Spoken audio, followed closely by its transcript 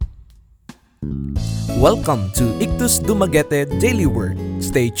Welcome to Ictus Dumaguete Daily Word.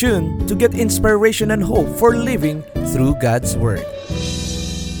 Stay tuned to get inspiration and hope for living through God's Word.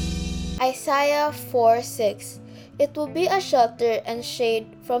 Isaiah 4:6. It will be a shelter and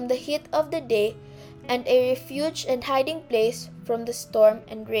shade from the heat of the day, and a refuge and hiding place from the storm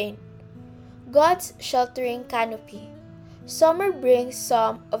and rain. God's sheltering canopy. Summer brings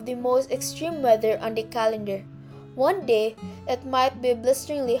some of the most extreme weather on the calendar. One day, it might be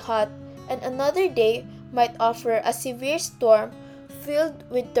blisteringly hot, and another day might offer a severe storm filled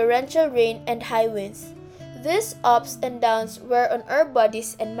with torrential rain and high winds. These ups and downs wear on our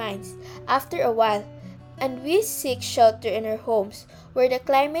bodies and minds after a while, and we seek shelter in our homes where the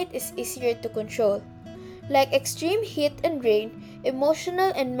climate is easier to control. Like extreme heat and rain,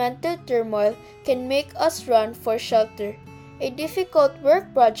 emotional and mental turmoil can make us run for shelter. A difficult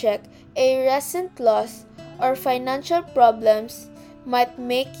work project, a recent loss, or financial problems might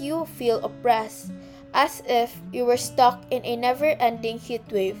make you feel oppressed, as if you were stuck in a never-ending heat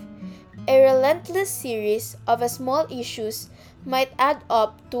wave. A relentless series of small issues might add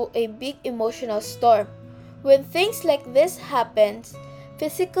up to a big emotional storm. When things like this happen,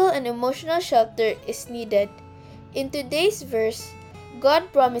 physical and emotional shelter is needed. In today's verse,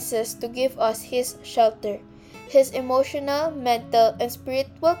 God promises to give us His shelter. His emotional, mental, and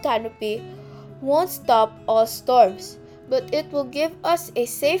spiritual canopy won't stop all storms, but it will give us a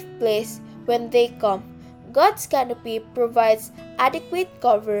safe place when they come. God's canopy provides adequate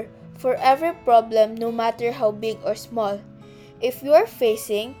cover for every problem, no matter how big or small. If you are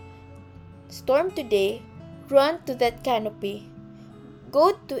facing storm today, run to that canopy.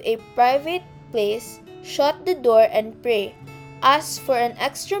 Go to a private place, shut the door, and pray. Ask for an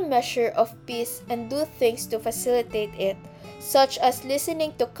extra measure of peace and do things to facilitate it, such as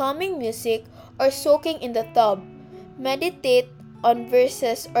listening to calming music or soaking in the tub. Meditate on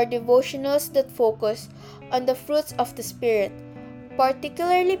verses or devotionals that focus on the fruits of the Spirit,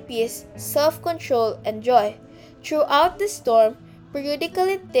 particularly peace, self-control, and joy. Throughout the storm,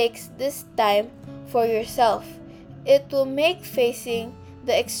 periodically take this time for yourself. It will make facing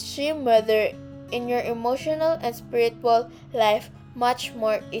the extreme weather in your emotional and spiritual life much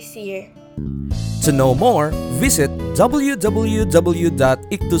more easier. To know more, visit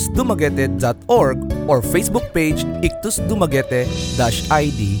www.ictusdumaguete.org or Facebook page Ictus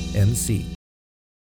Dumaguete-IDNC.